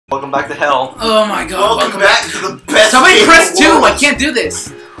Welcome back to hell. Oh my god. Welcome back to the best. Somebody game press in the 2. world. I can't do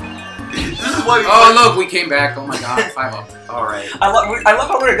this. This is why we Oh look, we came back. Oh my god. 5 up. Alright. I love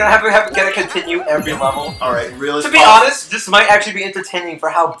how we're gonna gotta continue every level. Alright, To be honest, this might actually be entertaining for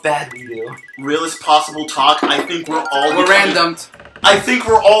how bad we do. Realest possible talk. I think we're all We're randomed. I think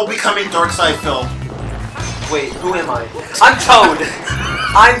we're all becoming Dark Side Phil. Wait, who am I? I'm Toad.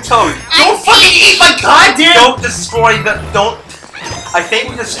 I'm Toad. Don't fucking eat my goddamn. Don't destroy the. Don't. I think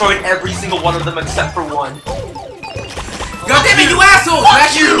we destroyed every single one of them except for one. God damn it, you assholes! You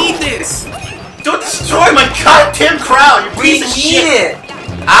actually need this! Don't destroy my goddamn crown, you We piece of need shit!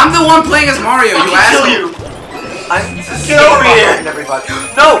 it! I'm the one playing as Mario, you Fucking asshole! kill you! I'm Get over here! everybody.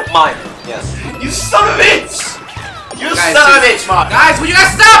 No! Mine. Yes. You son of a bitch! You Guys, son of a bitch, Mark! Guys, would you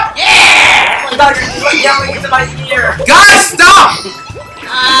guys stop? Oh my god, you're yelling into my ear! Guys, stop!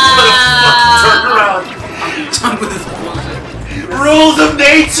 Turn around! I'm done with this bullshit. Rules of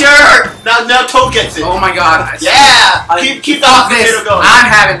nature! Now Toad gets it. Oh my god. Yeah! Keep Fuck that this. potato going. I'm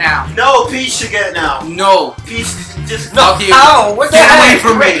having it now. No, Peach should get it now. No. Peach, just No. Fuck you. Ow! What the Get away heck?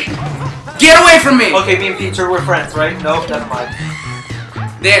 from me! Get away from me! Okay, me and Peach we're friends, right? Nope, never mind.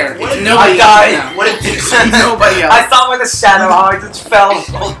 There. What It's did nobody I died. else now. What a dick. Nobody else. I saw with a shadow how I just fell.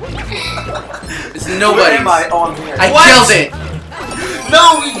 It's Where nobody. am I? Oh, I'm here. I What? killed it.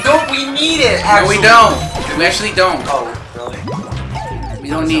 No, we don't. We need it. No, Actually. we don't. We actually don't. Oh, really? We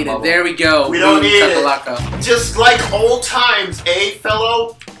don't need it. There we go. We don't Boom, need it. chakalaka. Just like old times, eh,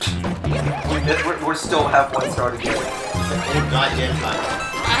 fellow? We're still have one star to get. Oh, goddamn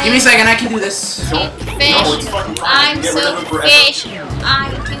time. Give me a second. I can do this. No, it's fucking fine. I'm Get rid of so them forever. fish.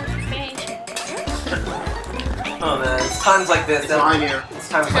 I'm too fish. Oh man, it's times like this. It's mine here. It's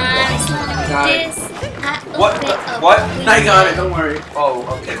times like Times this. like Got it. this. I What? open up What? I got it. Don't worry. Oh,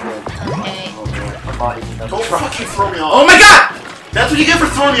 okay, good. Okay. My body. Don't fucking throw me Oh off. my god! That's what you get for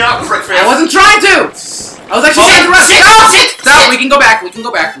throwing me off, frick face. I wasn't trying to! I was actually trying to rush it! Stop! Stop! We can go back. We can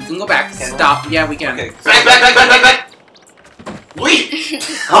go back. We can go back. Can we? Stop. Yeah, we can. Okay. Back. Luigi!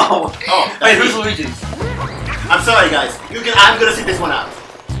 Oh. Wait, that's who's me. Luigi? I'm sorry, guys. I'm gonna sit this one out.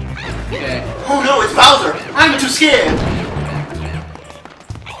 Okay. Oh no, it's Bowser! I'm too scared!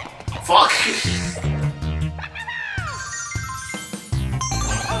 Fuck.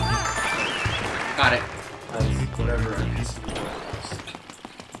 Got it. Whatever.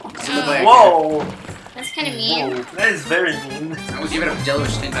 Whoa. That's kind of mean. Whoa. That is very mean. I would give it a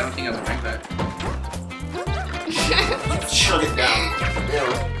jello-ish tint. I don't think I would like that. Shut it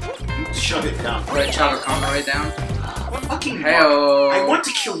down. Shut it down. Red chocolate combo right down. Fucking Heyo. I want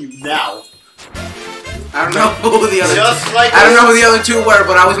to kill you now. I don't know who the other Just like I don't know who the other two were,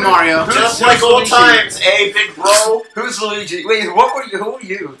 but I was Mario. Just like old times, eh, big bro? Who's Luigi? Wait, what were you? Who are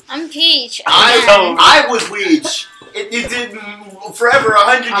you? I'm Peach. I was Weege. It did forever,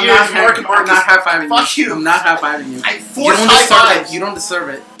 100 I'm years, not, Mark and I'm Marcus. not high-fiving you. Fuck you. I'm not high-fiving you. I You forced don't high deserve fives. it. You don't deserve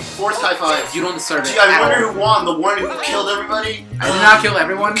it. Forced high fives. You don't deserve it. Gee, I at wonder all. who won. The one who killed everybody? I did not kill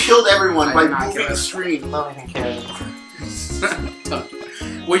everyone. Killed everyone I by did not moving kill the it. screen. I don't even care.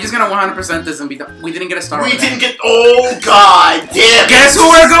 We're just gonna 100% this and be done. We didn't get a star. We on didn't that. get. Oh god damn! Guess who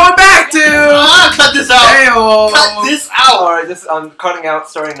we're going back to? Ah, cut this out. Heyo. Cut this out. Alright, I'm cutting out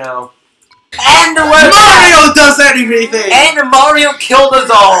starting now. And Mario does anything. And Mario killed us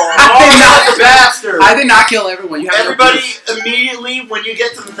all. Oh, you bastard! I did not kill everyone. You have no Everybody, proof. immediately when you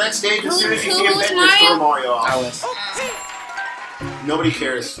get to the next stage, as soon as you see a Who's bit, just throw Mario I off. was. Nobody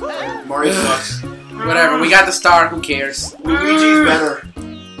cares. Mario sucks. Whatever. We got the star. Who cares? Luigi's better.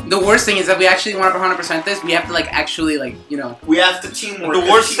 The worst thing is that we actually want to 100% this. We have to actually you know. We have to teamwork. The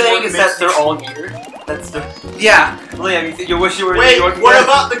worst thing Teamwork is that makes they're it- all here. That's the. Yeah. Liam, you wish you were in Wait, New York. what again?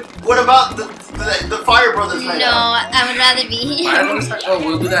 about the Fire Brothers No, night out? I would rather be Fire here. Brothers Night- Oh,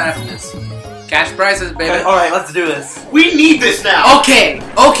 we'll do that after this. Cash prizes, baby. Okay, alright, let's do this. We need this now. Okay.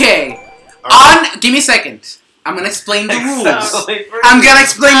 Give me a second. I'm gonna explain the rules. Exactly. I'm gonna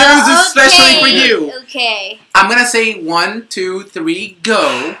explain the rules especially for you. Okay. I'm gonna say 1, 2, 3,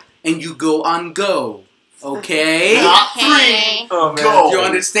 go, and you go on go. Okay? Not Okay. 3. Oh man. Go. You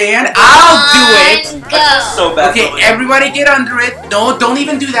understand? I'll do it. On, That's Go. so bad. Okay, for Liam. everybody get under it. No, don't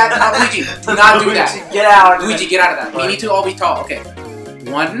even do that. Not Luigi. Do not do that. Luigi, get out. Luigi, get out of that. We need to all be tall. Okay.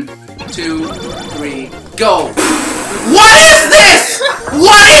 1, 2, 3, go. What is this?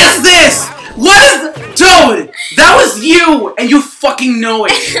 What is this? What is Toad? That was you, and you fucking know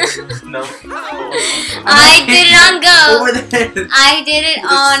it. No. I did it on go. Over there. I did it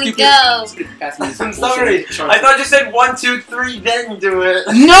on go. I'm sorry. I thought you said 1, 2, 3, then do it.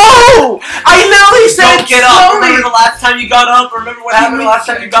 No! I literally said Don't get up. slowly. Remember the last time you got up? Remember what happened the last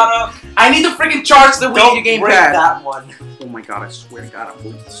time you got up? I need to freaking charge the Wii Don't U break gamepad. that one. my god, I swear to god, I'm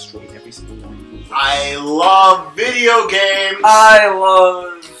going to destroy every single one of you. I love video games. I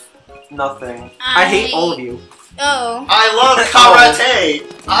love nothing. I hate all of you. Oh. I love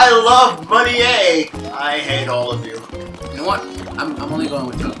karate. I love money. I hate all of you. You know what? I'm only going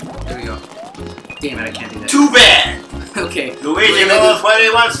with Toad. There we go. Damn it, I can't do that. Too bad. Okay. Luigi knows where he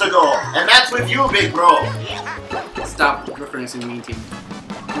wants to go, and that's with you, big bro. Stop referring to me, team.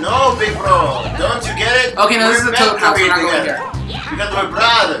 No, big bro. Don't you get it? Okay, now this is the We're Toad meant to house. be We're not going together. here. Because we're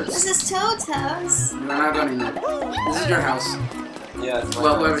brothers. This is Toad's house. We're not going in there. This is your house. Yeah, it's my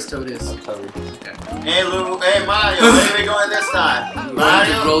Well, house. whoever's Toad is. Toad. Hey, hey, Mario, where are we going this time?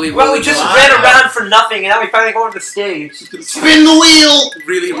 Mario? Well, we just ran around for nothing, and now we finally go on the stage. Spin the wheel!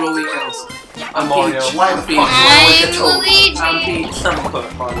 Really rolling hills. I'm Mario. Peach. Why the I'm fuck Peach. do I always get I'm Toad? Luigi. I'm Peach.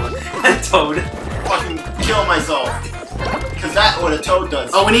 I'm Toad. Fucking kill myself. Cause that's what a Toad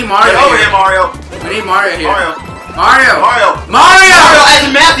does. Oh, we need Mario Get over here. here, Mario. We need Mario here. Mario. Mario! Mario. Mario! Mario as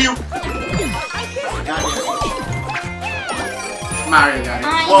in Matthew. Mario got it.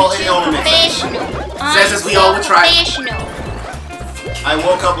 Well, I'm it only makes professional. Says as we all would try. Professional. I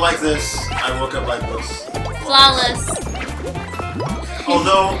woke up like this. I woke up like this. Flawless.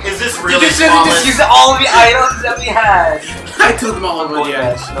 Although, is this You really just should've flawless? just used all of the items that we had. I threw them all over the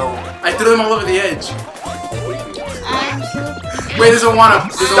edge. No. I threw them all over the edge. I'm so Wait, there's a one-up.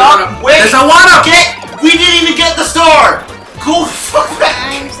 There's a Stop! one-up. Wait! There's a one-up! We didn't even get the star! Go fuck back!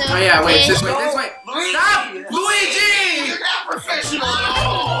 I'm so Oh yeah, wait, it's this way, professional. this way. Luigi! Stop! Luigi! You're not professional at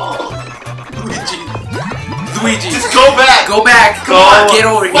all! Luigi. Just go back! Go back. Go. Come on, get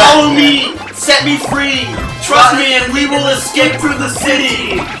over here. Follow me! Set me free! Trust me and we will escape through the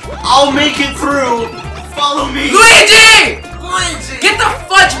city! I'll make it through! Follow me! Luigi! Get the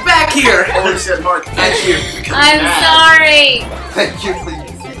fudge back here! Holy shit, Mark, thank you. I'm sorry. Thank you, please.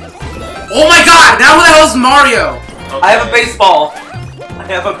 Oh my god, now who the hell's Mario? I have a baseball. I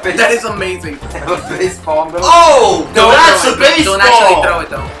have a baseball. That is amazing. I have a baseball. I'm gonna... Oh! Don't that's throw a it. baseball! Don't actually throw it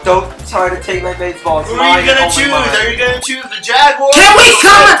though. Don't try to take my baseball. It's Who mine. are you gonna only choose? mine. Are you gonna choose the Jaguar? Can we or the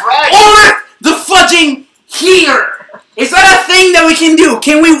come Dragon? over the fudging here? Is that a thing that we can do?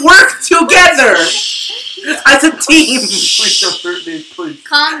 Can we work together as a team? Please don't hurt me, please.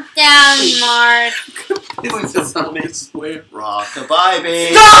 Calm down, Mark. Please don't hurt me. Rock-a-bye,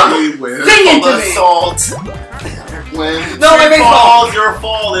 baby. Stop We're singing full to of me. salt. When No, my tree baseball. falls, you're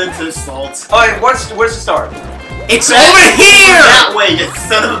fall into salt. Alright, where's the start? It's Back over here! That way, you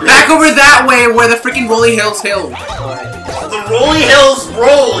son of a Back bitch. over that way where the freaking Rolling Hills hill. Alright. The Rolling Hills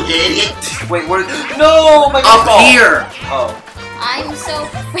roll, you idiot. Wait, where's... No, my Up baseball. here. Oh. I'm so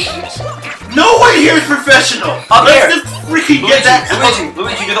professional. No one here is professional. Up Let's here. just freaking get that.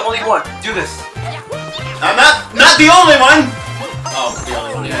 Luigi, you're the only one. Do this. I'm not the only one. Oh, the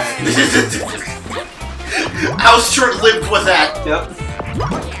only one. Yeah. I was short-lived with that. Yep.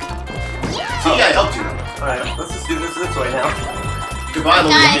 See, I helped you. Alright, let's just do this way now. Goodbye,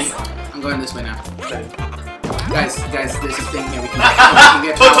 Luigi. I'm going this way now. Okay. Guys, there's a thing here. We can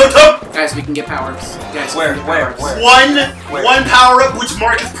get Toad, power-ups. toad, toad. Guys, we can get power-ups. Guys, Where? we can get Where? power-ups. Where? One power-up, which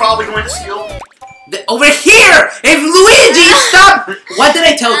Mark is probably going to steal. Over here! If Luigi, stop! What did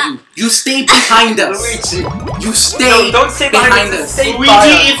I tell you? You stay behind us. Luigi. You stay No, don't stay behind us. Stay Luigi, by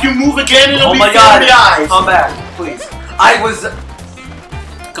us. if you move again, it'll Oh be my full god. of the eyes. Come back, please. I was...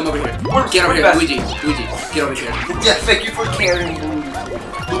 Come over here. We're Get over here, best. Luigi. Luigi, get over here. Yeah, thank you for carrying me.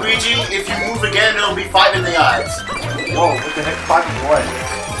 Luigi, if you move again, it'll be 5 in the eyes. Whoa, what the heck? 5 what?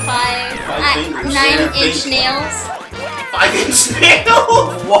 5 fingers. 9-inch nails. 5-inch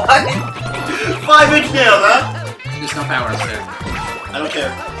nail? What? 5-inch nail, huh? There's no power-ups there. I don't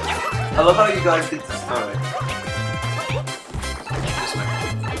care. I love how you guys did this. Alright. This way.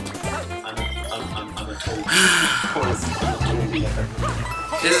 I'm a toad. Of course.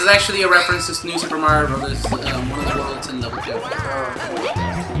 This is actually a reference to New Super Mario Bros. One of the worlds in level 2.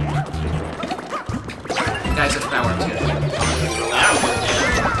 Guys, there's power-ups here.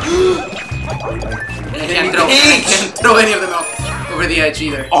 I can't throw any of them out over the edge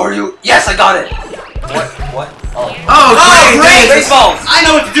either. Are you? Yes, I got it! What? What? Oh. Oh, great! Baseballs! I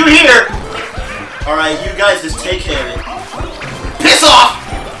know what to do here! Alright, you guys just take care of it. Piss off!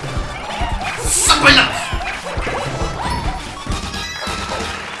 Suck my nuts!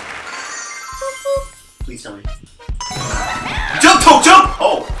 Please tell me. Jump, Toad, jump!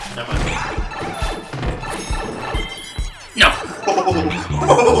 Oh, never mind. No!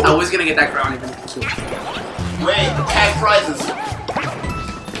 I was gonna get that crown even killed. Wait, tag prizes.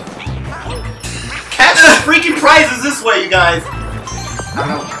 Catch the freaking prizes this way, you guys! I don't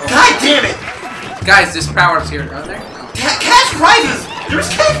know. God damn it! Guys, there's power-ups here, aren't there? No. Catch prizes! There's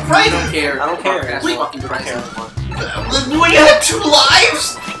catch I prizes! don't care. I don't care. Catch Wait. fucking I don't care prizes. anymore. Luigi had 2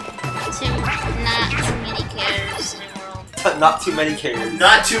 lives? Not too many cares in the world. Not too many cares.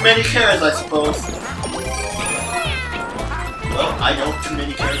 Not too many cares, I suppose. Well, I know too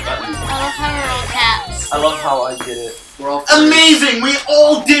many cares about you. I love how we're all cats. I love how I did it. We're all furries. Amazing! We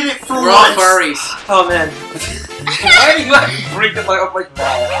all did it for We're all once! furries. Oh man. Why do you have to bring it up like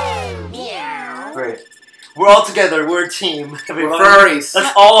that? Meow. Great. We're all together. We're a team. We're furries.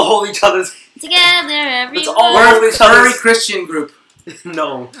 Let's all hold each other's. Together, everyone. Let's all We're hold a each furry other's. Christian group.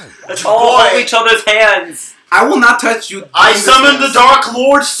 No. Let's all hold each other's hands. I will not touch you. I summon the Dark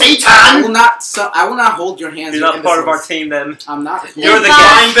Lord I Satan! will not hold your hands. You're you not part of our imbeciles. team then. I'm not. You're the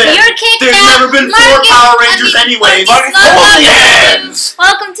Fine, then. You're kicked There's out. never been 4 Marcus, Power Rangers anyway. Marcus, Hold hands!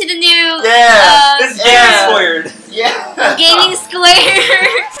 Welcome to the new Yeah. This is Yeah. squared. Yeah. gaming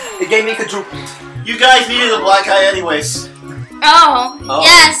square. It gave me quadrupled. You guys needed a black eye anyways. Oh, Oh.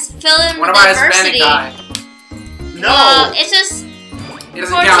 yes, fill in What with about Hispanic diversity. guy? No. It's just It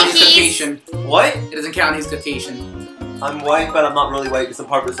doesn't count. He's Portuguese. Caucasian. What? It doesn't count. He's Caucasian. I'm white, but I'm not really white because I'm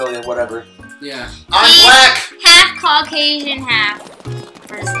part Brazilian, whatever. Yeah. I'm He's black. half Caucasian, half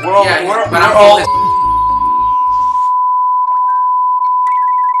Brazilian. We're all, Yeah, we're, but we're I'm all. full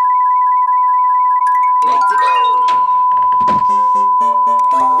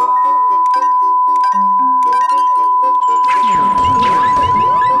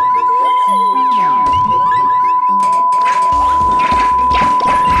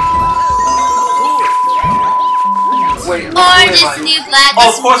Wait, Or who am this I? new black. Oh,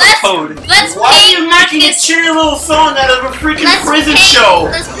 of course it's let's, Toad. let's Why are paint you making a Marcus. cheery little song out of a freaking Let's prison paint, show?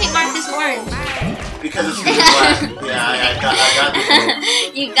 Let's paint Marcus orange. Because it's really black. Yeah, I got this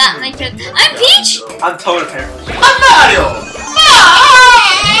one. You got my trick. I'm Peach. I'm Toad apparently. I'm Mario!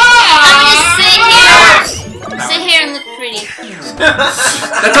 I'm gonna sit here and look pretty.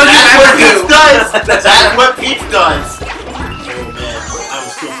 That's all you That's ever what do. Peach does! That's what Peach does! Oh man, I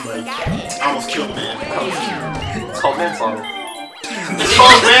almost killed somebody. I almost killed a man. It's called manslaughter. It's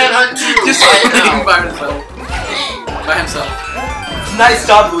called Manhunt 2 Just right sitting now. by himself. By himself. Nice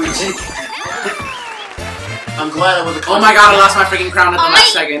job, Luigi. I'm glad I was a Oh my god, I lost my freaking crown at the Oh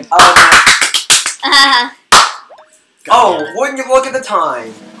last my- second. Oh, wouldn't you look at the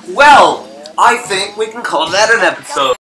time? Well, I think we can call that an episode.